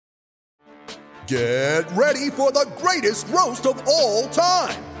Get ready for the greatest roast of all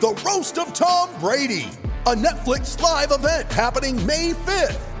time, the Roast of Tom Brady, a Netflix live event happening May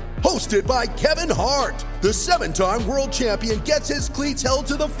 5th. Hosted by Kevin Hart, the 7-time world champion gets his cleats held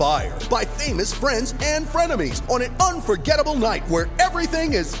to the fire by famous friends and frenemies on an unforgettable night where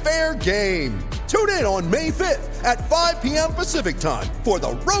everything is fair game. Tune in on May 5th at 5 p.m. Pacific time for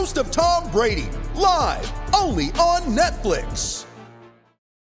the Roast of Tom Brady, live only on Netflix.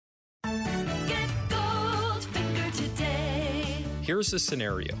 Here's the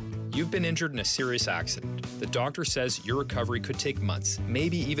scenario. You've been injured in a serious accident. The doctor says your recovery could take months,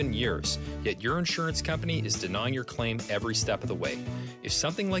 maybe even years, yet your insurance company is denying your claim every step of the way. If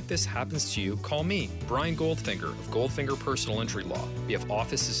something like this happens to you, call me, Brian Goldfinger of Goldfinger Personal Injury Law. We have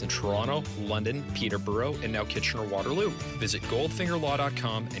offices in Toronto, London, Peterborough, and now Kitchener-Waterloo. Visit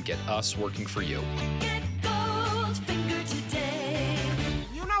goldfingerlaw.com and get us working for you. Get Goldfinger today.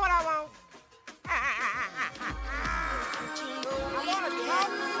 You know what I want?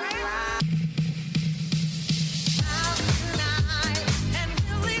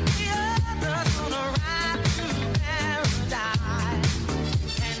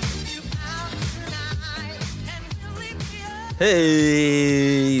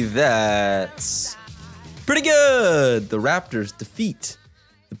 Hey, that's pretty good. The Raptors defeat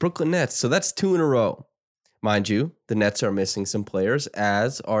the Brooklyn Nets. So that's 2 in a row. Mind you, the Nets are missing some players,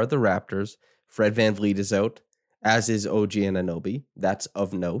 as are the Raptors. Fred VanVleet is out, as is OG Anunoby. That's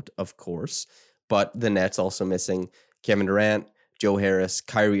of note, of course. But the Nets also missing Kevin Durant, Joe Harris,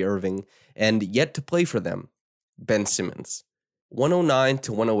 Kyrie Irving, and yet to play for them, Ben Simmons.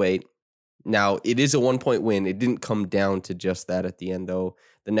 109-108. Now, it is a 1-point win. It didn't come down to just that at the end, though.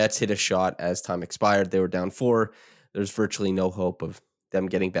 The Nets hit a shot as time expired. They were down 4. There's virtually no hope of them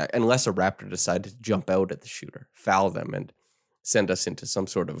getting back, unless a Raptor decided to jump out at the shooter, foul them, and send us into some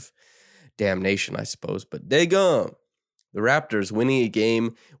sort of damnation, I suppose. But they go. The Raptors winning a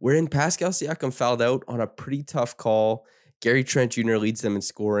game wherein Pascal Siakam fouled out on a pretty tough call. Gary Trent Jr. leads them in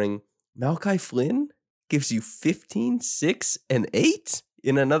scoring. Malachi Flynn gives you 15, 6, and 8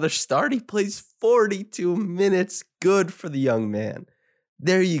 in another start. He plays 42 minutes. Good for the young man.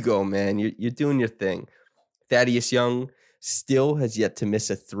 There you go, man. You're doing your thing. Thaddeus Young still has yet to miss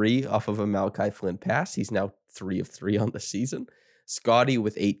a 3 off of a Malachi Flynn pass. He's now 3 of 3 on the season. Scotty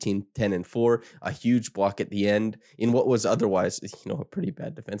with 18, 10, and 4. A huge block at the end in what was otherwise, a pretty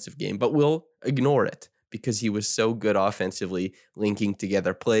bad defensive game. But we'll ignore it because he was so good offensively, linking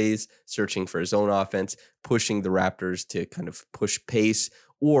together plays, searching for his own offense, pushing the Raptors to kind of push pace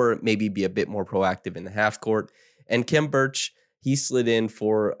or maybe be a bit more proactive in the half court. And Khem Birch, he slid in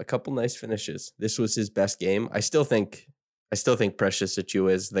for a couple nice finishes. This was his best game. I still think Precious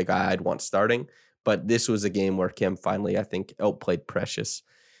Achiuwa is the guy I'd want starting, but this was a game where Khem finally, I think, outplayed Precious.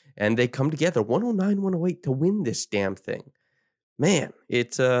 And they come together 109-108 to win this damn thing. Man,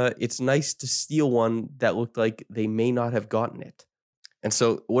 it's nice to steal one that looked like they may not have gotten it. And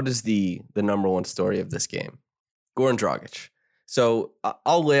so what is the number one story of this game? Goran Dragic. So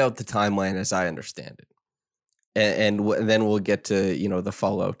I'll lay out the timeline as I understand it. And then we'll get to, the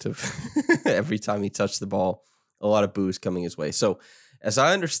fallout of every time he touched the ball, a lot of boos coming his way. So as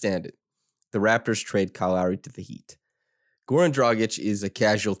I understand it, the Raptors trade Kyle Lowry to the Heat. Goran Dragic is a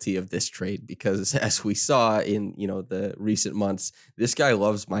casualty of this trade because, as we saw in the recent months, this guy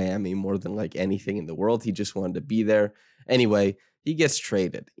loves Miami more than like anything in the world. He just wanted to be there. Anyway, he gets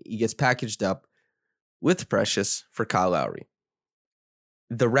traded. He gets packaged up with Precious for Kyle Lowry.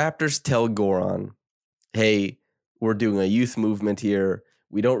 The Raptors tell Goran, hey, we're doing a youth movement here.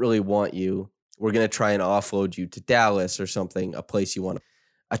 We don't really want you. We're going to try and offload you to Dallas or something, a place you want.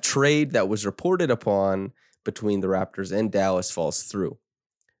 A trade that was reported upon between the Raptors and Dallas falls through.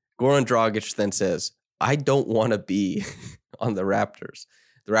 Goran Dragic then says, I don't want to be on the Raptors.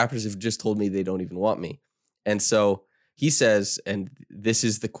 The Raptors have just told me they don't even want me. And so he says, and this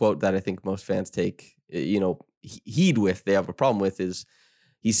is the quote that I think most fans take, heed with, they have a problem with, is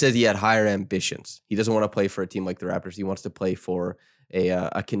he said he had higher ambitions. He doesn't want to play for a team like the Raptors. He wants to play for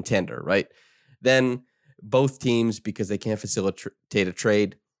a contender, right? Then both teams, because they can't facilitate a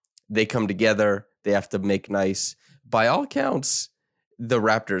trade, they come together. They have to make nice. By all accounts, the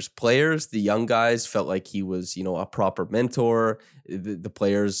Raptors players, the young guys, felt like he was, a proper mentor. The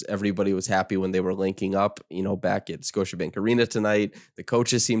players, everybody was happy when they were linking up, back at Scotiabank Arena tonight. The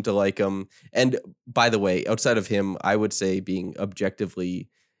coaches seemed to like him. And by the way, outside of him, I would say being objectively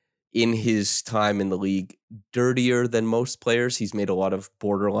in his time in the league, dirtier than most players. He's made a lot of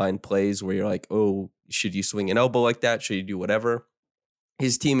borderline plays where you're like, oh, should you swing an elbow like that? Should you do whatever?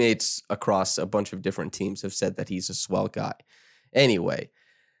 His teammates across a bunch of different teams have said that he's a swell guy. Anyway,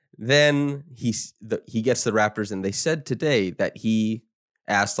 then he gets the Raptors, and they said today that he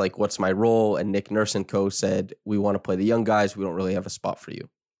asked, like, what's my role? And Nick Nurse and co said, we want to play the young guys. We don't really have a spot for you.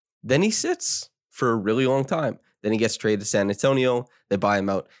 Then he sits for a really long time. Then he gets traded to San Antonio. They buy him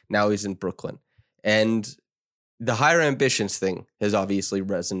out. Now he's in Brooklyn. And the higher ambitions thing has obviously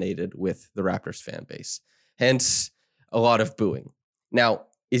resonated with the Raptors fan base. Hence, a lot of booing. Now,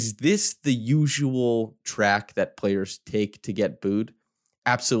 is this the usual track that players take to get booed?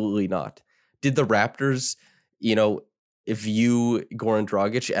 Absolutely not. Did the Raptors, view Goran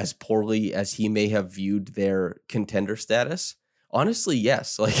Dragic as poorly as he may have viewed their contender status? Honestly,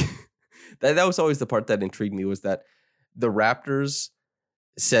 yes. Like that was always the part that intrigued me, was that the Raptors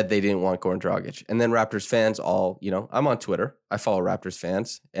said they didn't want Goran Dragic. And then Raptors fans all, I'm on Twitter. I follow Raptors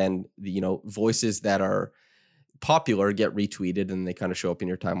fans, and voices that are popular get retweeted and they kind of show up in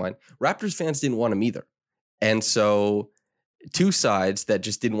your timeline. Raptors fans didn't want him either. And so two sides that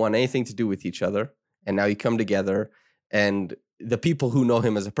just didn't want anything to do with each other. And now you come together, and the people who know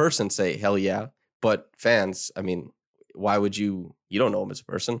him as a person say, hell yeah. But fans, I mean, why would you don't know him as a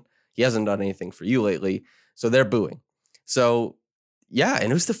person. He hasn't done anything for you lately. So they're booing. So yeah,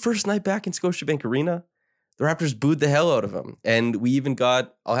 and it was the first night back in Scotiabank Arena. The Raptors booed the hell out of him. And we even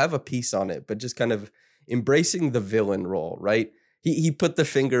got, I'll have a piece on it, but just kind of embracing the villain role, right? He put the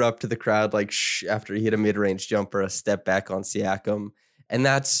finger up to the crowd like shh after he hit a mid-range jumper, a step back on Siakam. And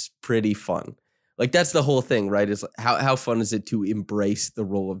that's pretty fun. Like that's the whole thing, right? Is how fun is it to embrace the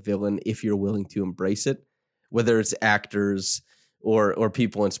role of villain if you're willing to embrace it? Whether it's actors or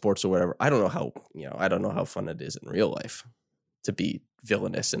people in sports or whatever. I don't know how fun it is in real life to be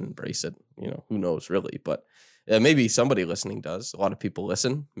villainous and embrace it. Who knows really, but maybe somebody listening does. A lot of people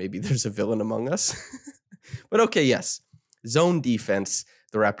listen. Maybe there's a villain among us. But okay, yes. Zone defense,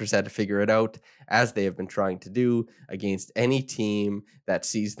 the Raptors had to figure it out, as they have been trying to do against any team that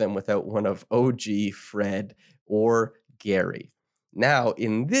sees them without one of OG, Fred, or Gary. Now,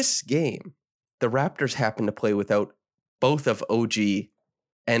 in this game, the Raptors happen to play without both of OG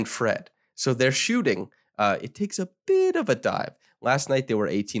and Fred. So their shooting, it takes a bit of a dive. Last night, they were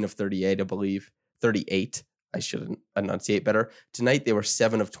 18 of 38, I believe. 38. I should enunciate better. Tonight, they were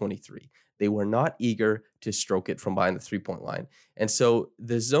 7 of 23. They were not eager to stroke it from behind the three-point line. And so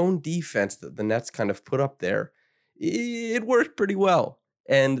the zone defense that the Nets kind of put up there, it worked pretty well.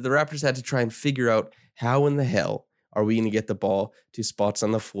 And the Raptors had to try and figure out how in the hell are we going to get the ball to spots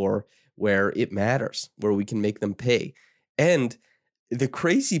on the floor where it matters, where we can make them pay. And the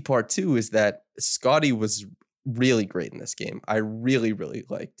crazy part, too, is that Scottie was really great in this game. I really, really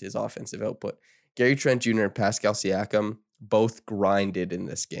liked his offensive output. Gary Trent Jr. and Pascal Siakam both grinded in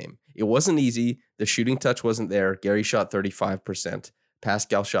this game. It wasn't easy. The shooting touch wasn't there. Gary shot 35%.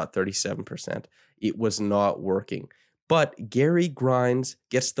 Pascal shot 37%. It was not working. But Gary grinds,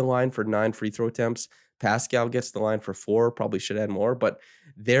 gets the line for 9 free throw attempts. Pascal gets the line for 4. Probably should add more, but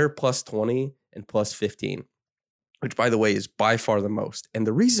they're plus 20 and plus 15, which, by the way, is by far the most. And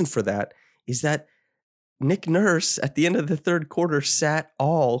the reason for that is that Nick Nurse, at the end of the third quarter, sat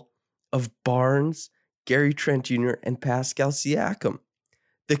all of Barnes, Gary Trent Jr., and Pascal Siakam.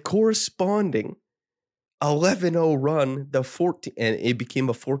 The corresponding 11-0 run, and it became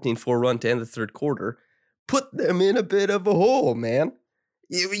a 14-4 run to end the third quarter, put them in a bit of a hole, man.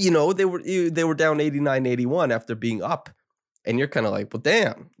 They were down 89-81 after being up. And you're kind of like, well,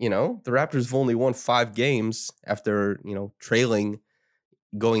 damn, the Raptors have only won 5 games after, trailing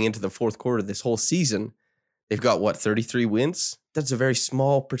going into the fourth quarter this whole season. They've got, 33 wins? That's a very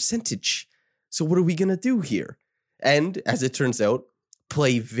small percentage. So what are we going to do here? And as it turns out,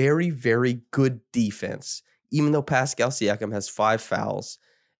 play very, very good defense, even though Pascal Siakam has 5 fouls.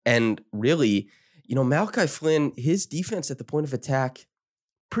 And really, Malachi Flynn, his defense at the point of attack,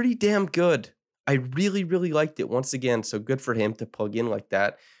 pretty damn good. I really, really liked it once again. So good for him to plug in like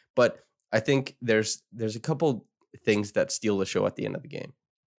that. But I think there's a couple things that steal the show at the end of the game.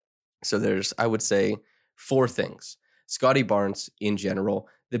 So there's, I would say, 4 things. Scottie Barnes in general,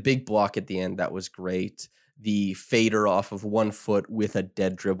 the big block at the end, that was great. The fader off of 1 foot with a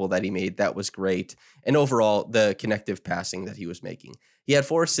dead dribble that he made, that was great. And overall, the connective passing that he was making. He had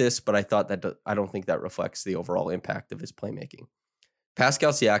 4 assists, but I don't think that reflects the overall impact of his playmaking.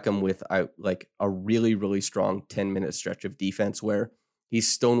 Pascal Siakam with a really, really strong 10-minute stretch of defense where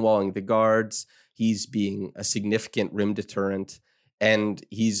he's stonewalling the guards, he's being a significant rim deterrent, and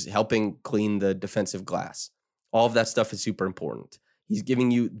he's helping clean the defensive glass. All of that stuff is super important. He's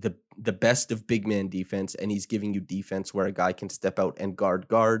giving you the best of big man defense, and he's giving you defense where a guy can step out and guard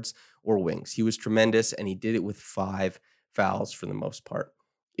guards or wings. He was tremendous, and he did it with 5 fouls for the most part.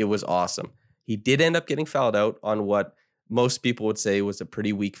 It was awesome. He did end up getting fouled out on what most people would say was a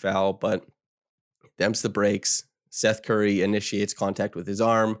pretty weak foul, but demps the brakes. Seth Curry initiates contact with his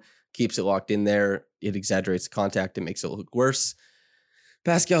arm, keeps it locked in there. It exaggerates the contact. It makes it look worse.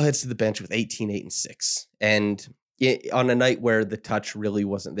 Pascal heads to the bench with 18, 8, and 6. And on a night where the touch really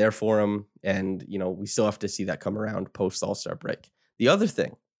wasn't there for him, and, we still have to see that come around post All-Star break. The other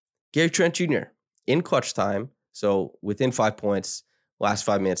thing, Gary Trent Jr. in clutch time, so within 5 points, last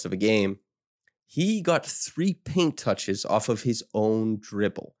 5 minutes of a game, he got 3 paint touches off of his own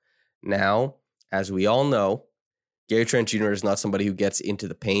dribble. Now, as we all know, Gary Trent Jr. is not somebody who gets into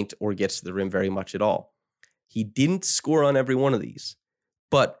the paint or gets to the rim very much at all. He didn't score on every one of these,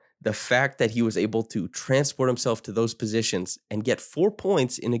 but the fact that he was able to transport himself to those positions and get 4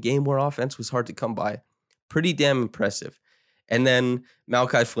 points in a game where offense was hard to come by, pretty damn impressive. And then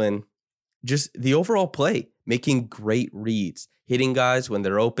Malachi Flynn, just the overall play, making great reads, hitting guys when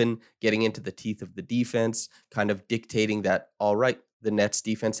they're open, getting into the teeth of the defense, kind of dictating that, all right, the Nets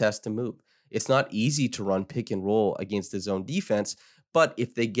defense has to move. It's not easy to run pick and roll against the zone defense, but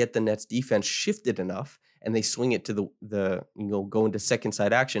if they get the Nets defense shifted enough and they swing it to the go into second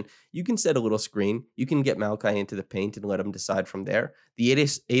side action, you can set a little screen. You can get Malachi into the paint and let him decide from there. The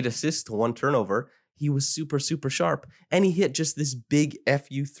 8 assists to 1 turnover, he was super, super sharp. And he hit just this big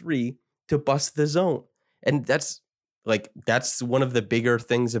FU3 to bust the zone. And that's one of the bigger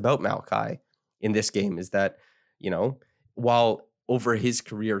things about Malachi in this game is that, while over his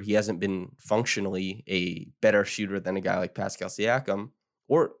career, he hasn't been functionally a better shooter than a guy like Pascal Siakam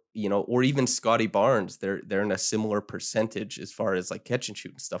or even Scotty Barnes. They're in a similar percentage as far as like catch and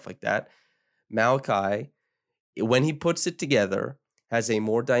shoot and stuff like that. Malachi, when he puts it together, has a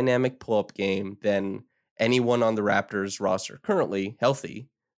more dynamic pull-up game than anyone on the Raptors roster currently healthy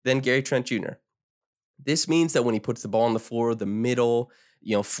than Gary Trent Jr. This means that when he puts the ball on the floor, the middle,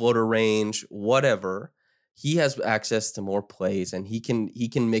 floater range, whatever, he has access to more plays and he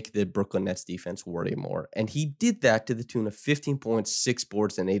can make the Brooklyn Nets defense worry more. And he did that to the tune of 15 points, 6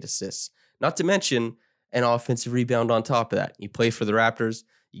 boards, and 8 assists. Not to mention an offensive rebound on top of that. You play for the Raptors,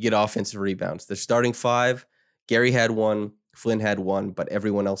 you get offensive rebounds. The starting 5, Gary had 1, Flynn had 1, but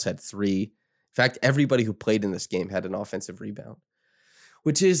everyone else had 3. In fact, everybody who played in this game had an offensive rebound,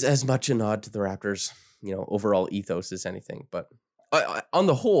 which is as much a nod to the Raptors, overall ethos as anything. But on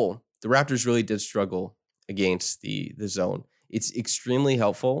the whole, the Raptors really did struggle against the zone. It's extremely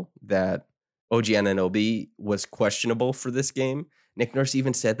helpful that OG Anunoby was questionable for this game. Nick Nurse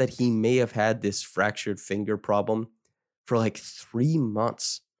even said that he may have had this fractured finger problem for like 3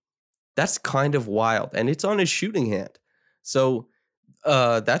 months. That's kind of wild. And it's on his shooting hand. So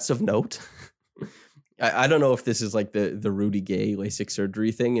that's of note. I don't know if this is like the Rudy Gay LASIK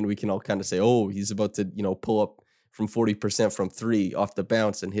surgery thing, and we can all kind of say, oh, he's about to, pull up from 40% from 3 off the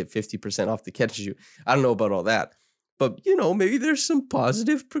bounce and hit 50% off the catch and shoot. I don't know about all that. But, maybe there's some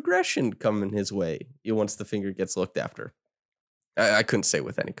positive progression coming his way once the finger gets looked after. I couldn't say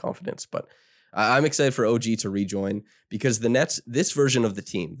with any confidence, but I'm excited for OG to rejoin because the Nets, this version of the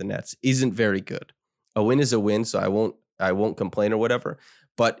team, the Nets, isn't very good. A win is a win, so I won't complain or whatever.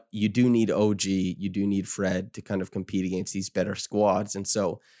 But you do need OG, you do need Fred to kind of compete against these better squads. And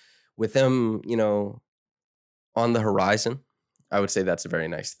so with them, on the horizon, I would say that's a very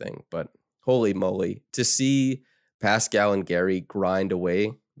nice thing. But holy moly, to see Pascal and Gary grind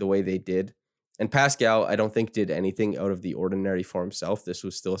away the way they did. And Pascal, I don't think did anything out of the ordinary for himself. This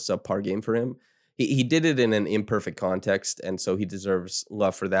was still a subpar game for him. He did it in an imperfect context, and so he deserves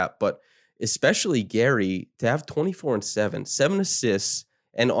love for that. But especially Gary, to have 24 and 7 assists,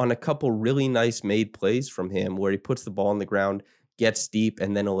 and on a couple really nice made plays from him where he puts the ball on the ground, gets deep,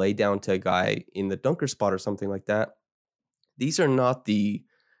 and then a lay down to a guy in the dunker spot or something like that. These are not the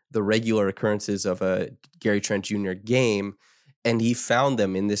regular occurrences of a Gary Trent Jr. game, and he found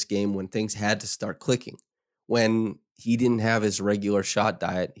them in this game when things had to start clicking. When he didn't have his regular shot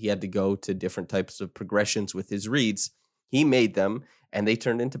diet, he had to go to different types of progressions with his reads. He made them, and they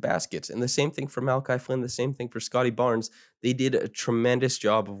turned into baskets. And the same thing for Malachi Flynn, the same thing for Scotty Barnes. They did a tremendous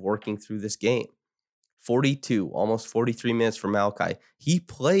job of working through this game. 42, almost 43 minutes for Malachi. He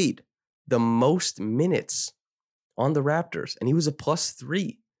played the most minutes on the Raptors, and he was a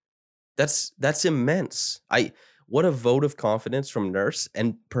 +3. That's immense. What a vote of confidence from Nurse,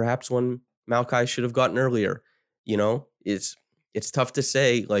 and perhaps one Malachi should have gotten earlier. It's tough to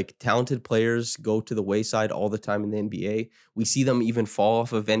say, like, talented players go to the wayside all the time in the NBA. We see them even fall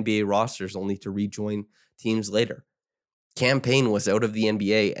off of NBA rosters only to rejoin teams later. Cam Payne was out of the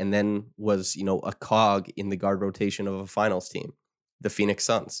NBA and then was, a cog in the guard rotation of a finals team, the Phoenix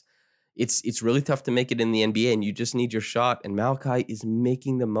Suns. It's really tough to make it in the NBA, and you just need your shot, and Malachi is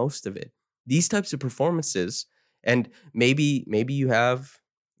making the most of it. These types of performances, And maybe you have,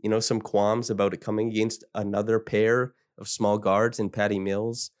 some qualms about it coming against another pair of small guards in Patty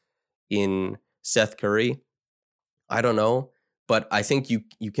Mills, in Seth Curry. I don't know, but I think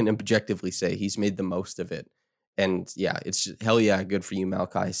you can objectively say he's made the most of it. And yeah, it's just, hell yeah, good for you,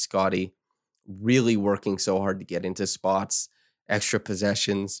 Malachi. Scotty really working so hard to get into spots, extra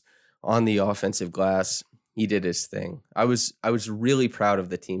possessions on the offensive glass. He did his thing. I was really proud of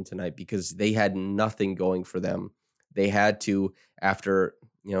the team tonight because they had nothing going for them. They had to, after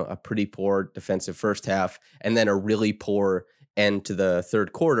a pretty poor defensive first half and then a really poor end to the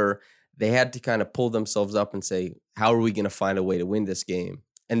third quarter, they had to kind of pull themselves up and say, how are we going to find a way to win this game?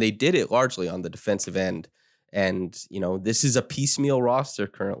 And they did it largely on the defensive end. And, this is a piecemeal roster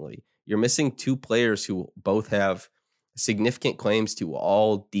currently. You're missing two players who both have significant claims to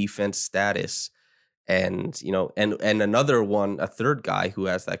all defense status. And, and another one, a third guy who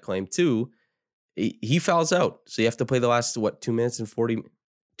has that claim too, he fouls out. So you have to play the last, 2 minutes and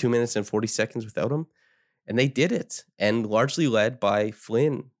 40 seconds without him. And they did it. And largely led by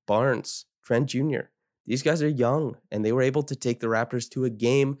Flynn, Barnes, Trent Jr. These guys are young, and they were able to take the Raptors to a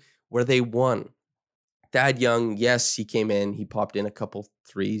game where they won. Thad Young, yes, he came in. He popped in a couple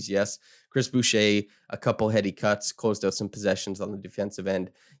threes. Yes. Chris Boucher, a couple heady cuts, closed out some possessions on the defensive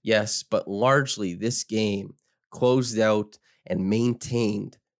end. Yes, but largely this game closed out and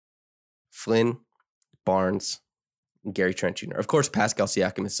maintained Flynn, Barnes, and Gary Trent Jr. Of course, Pascal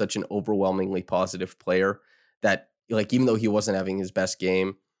Siakam is such an overwhelmingly positive player that, even though he wasn't having his best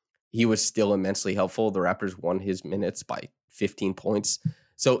game, he was still immensely helpful. The Raptors won his minutes by 15 points.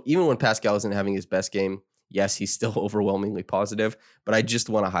 So even when Pascal isn't having his best game, yes, he's still overwhelmingly positive. But I just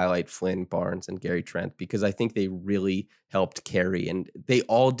want to highlight Flynn, Barnes, and Gary Trent because I think they really helped carry. And they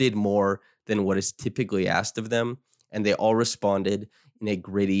all did more than what is typically asked of them. And they all responded in a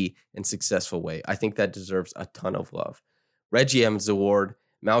gritty and successful way. I think that deserves a ton of love. Reggie Evans Award,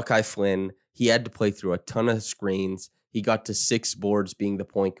 Malachi Flynn, he had to play through a ton of screens. He got to 6 boards being the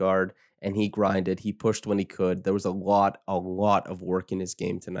point guard, and he grinded. He pushed when he could. There was a lot of work in his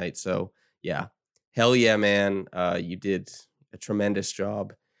game tonight. So, yeah, hell yeah, man. You did a tremendous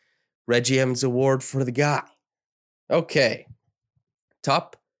job. Reggie Evans Award for the guy. Okay.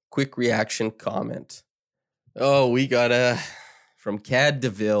 Top quick reaction comment. Oh, we got from Cad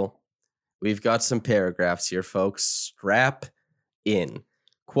DeVille. We've got some paragraphs here, folks. Strap in.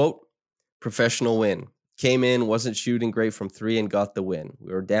 Quote, professional win. Came in, wasn't shooting great from 3 and got the win.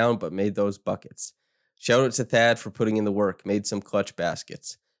 We were down, but made those buckets. Shout out to Thad for putting in the work, made some clutch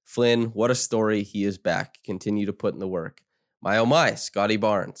baskets. Flynn, what a story. He is back. Continue to put in the work. My oh my, Scotty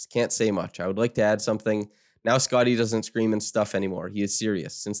Barnes. Can't say much. I would like to add something. Now Scotty doesn't scream and stuff anymore. He is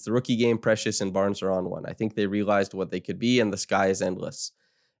serious. Since the rookie game, Precious and Barnes are on one. I think they realized what they could be, and the sky is endless.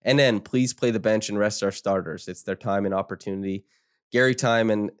 And then, please play the bench and rest our starters. It's their time and opportunity. Gary time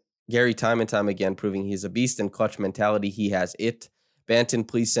and time again proving he's a beast and clutch mentality. He has it. Banton,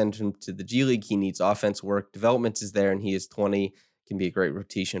 please send him to the G League. He needs offense work. Development is there, and he is 20. Can be a great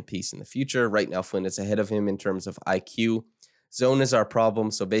rotation piece in the future. Right now, Flynn is ahead of him in terms of IQ. Zone is our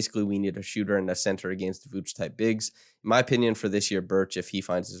problem, so basically we need a shooter and a center against Vooch-type bigs. In my opinion, for this year, Birch, if he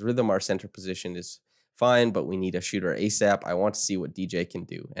finds his rhythm, our center position is fine, but we need a shooter ASAP. I want to see what DJ can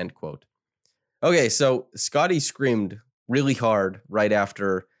do, end quote. Okay, so Scotty screamed really hard right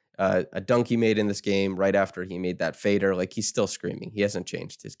after a dunk he made in this game, right after he made that fader. Like, he's still screaming. He hasn't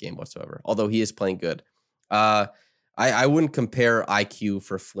changed his game whatsoever, although he is playing good. I wouldn't compare IQ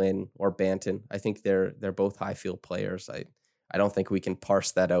for Flynn or Banton. I think they're both high field players. I don't think we can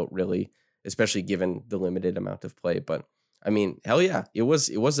parse that out really, especially given the limited amount of play. But I mean, hell yeah, it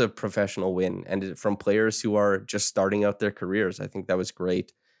was a professional win, and from players who are just starting out their careers. I think that was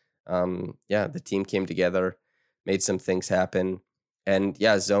great. Yeah, the team came together, made some things happen, and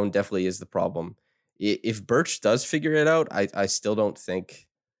yeah, zone definitely is the problem. If Birch does figure it out, I still don't think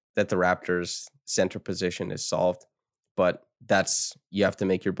that the Raptors' center position is solved. But you have to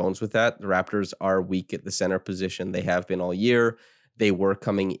make your bones with that. The Raptors are weak at the center position. They have been all year. They were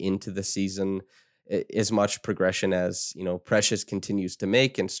coming into the season. As much progression as, Precious continues to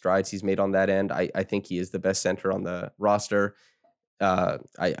make and strides he's made on that end, I think he is the best center on the roster.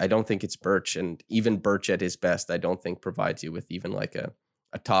 I don't think it's Birch, and even Birch at his best, I don't think provides you with even like a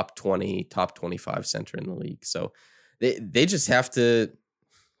top 20, top 25 center in the league. So they just have to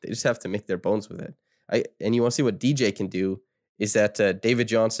make their bones with it. And you want to see what DJ can do. Is that David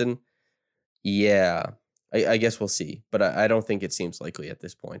Johnson? Yeah, I guess we'll see. But I don't think it seems likely at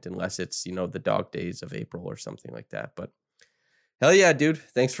this point, unless it's, the dog days of April or something like that. But hell yeah, dude.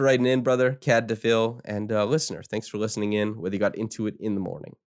 Thanks for writing in, brother. Cad DeVille. And listener, thanks for listening in, whether you got into it in the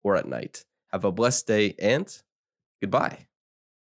morning or at night. Have a blessed day and Goodbye.